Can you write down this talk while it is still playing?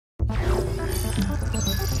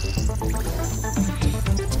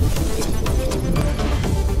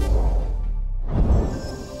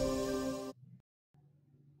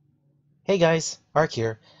Hey guys, Ark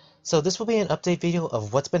here. So this will be an update video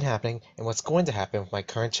of what's been happening and what's going to happen with my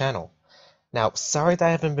current channel. Now, sorry that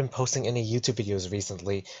I haven't been posting any YouTube videos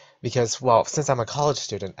recently because, well, since I'm a college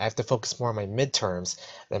student, I have to focus more on my midterms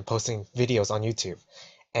than posting videos on YouTube.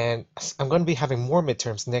 And I'm going to be having more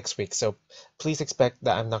midterms next week, so please expect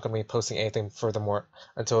that I'm not going to be posting anything furthermore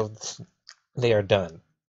until they are done.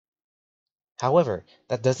 However,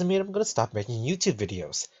 that doesn't mean I'm going to stop making YouTube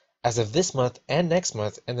videos. As of this month and next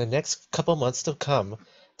month and the next couple months to come,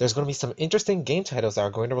 there's going to be some interesting game titles that are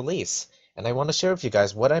going to release. And I want to share with you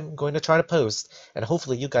guys what I'm going to try to post, and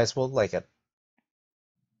hopefully you guys will like it.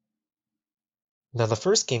 Now the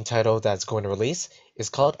first game title that's going to release is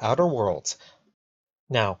called Outer Worlds.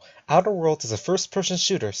 Now, Outer Worlds is a first-person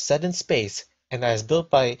shooter set in space and that is built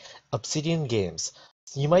by Obsidian Games.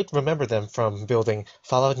 You might remember them from building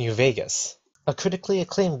Fallout New Vegas, a critically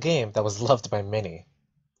acclaimed game that was loved by many.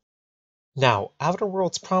 Now, Outer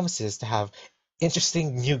Worlds promises to have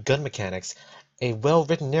interesting new gun mechanics, a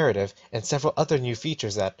well-written narrative, and several other new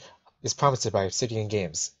features that is promised by Obsidian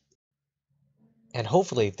Games. And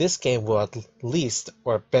hopefully this game will at least,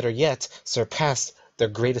 or better yet, surpass their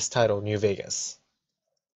greatest title, New Vegas.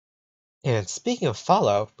 And speaking of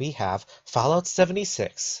Fallout, we have Fallout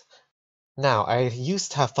 76. Now, I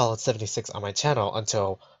used to have Fallout 76 on my channel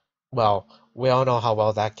until, well, we all know how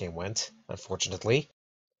well that game went, unfortunately.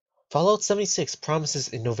 Fallout 76 promises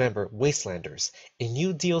in November Wastelanders, a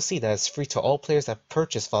new DLC that is free to all players that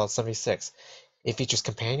purchase Fallout 76. It features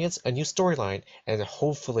companions, a new storyline, and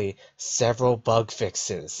hopefully several bug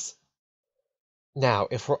fixes. Now,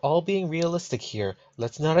 if we're all being realistic here,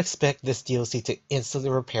 let's not expect this DLC to instantly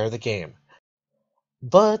repair the game.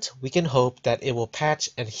 But we can hope that it will patch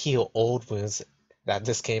and heal old wounds that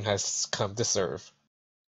this game has come to serve.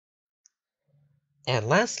 And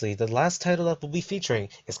lastly, the last title that we'll be featuring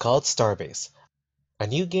is called Starbase, a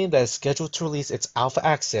new game that is scheduled to release its alpha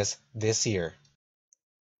access this year.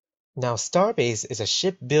 Now, Starbase is a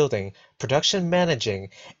shipbuilding, production managing,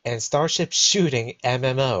 and starship shooting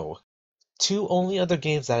MMO. Two only other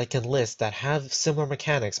games that I can list that have similar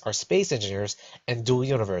mechanics are Space Engineers and Dual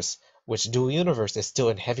Universe, which Dual Universe is still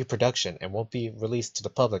in heavy production and won't be released to the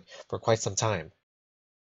public for quite some time.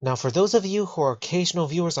 Now, for those of you who are occasional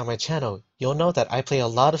viewers on my channel, you'll know that I play a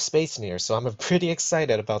lot of Space Engineers, so I'm pretty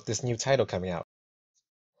excited about this new title coming out.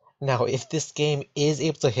 Now, if this game is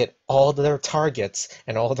able to hit all their targets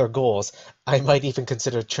and all their goals, I might even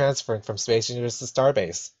consider transferring from Space Engineers to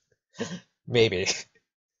Starbase. Maybe.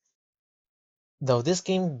 Though this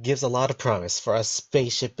game gives a lot of promise for us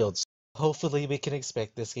spaceship builds, hopefully we can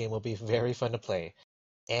expect this game will be very fun to play,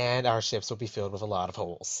 and our ships will be filled with a lot of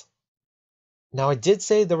holes. Now, I did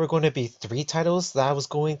say there were going to be 3 titles that I was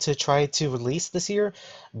going to try to release this year,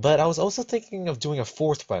 but I was also thinking of doing a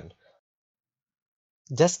 4th one.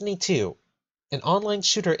 Destiny 2, an online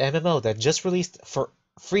shooter MMO that just released for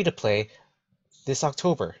free-to-play this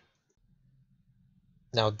October.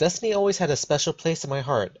 Now, Destiny always had a special place in my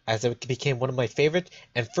heart, as it became one of my favorite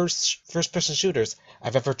and first-person shooters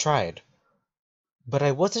I've ever tried. But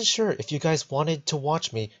I wasn't sure if you guys wanted to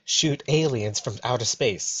watch me shoot aliens from outer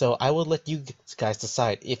space, so I will let you guys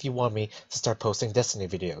decide if you want me to start posting Destiny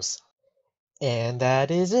videos. And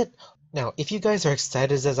that is it. Now, if you guys are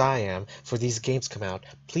excited as I am for these games to come out,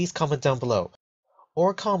 please comment down below.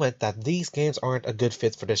 Or comment that these games aren't a good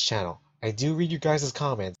fit for this channel. I do read your guys'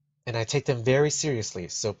 comments, and I take them very seriously,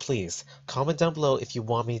 so please, comment down below if you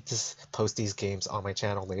want me to post these games on my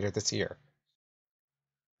channel later this year.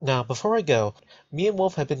 Now, before I go, me and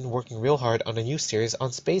Wolf have been working real hard on a new series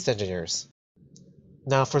on Space Engineers.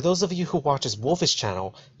 Now, for those of you who watches Wolf's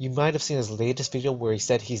channel, you might have seen his latest video where he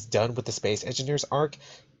said he's done with the Space Engineers arc.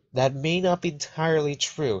 That may not be entirely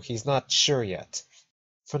true, he's not sure yet.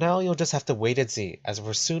 For now, you'll just have to wait and see, as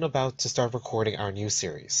we're soon about to start recording our new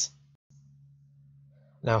series.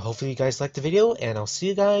 Now, hopefully you guys liked the video, and I'll see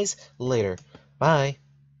you guys later. Bye!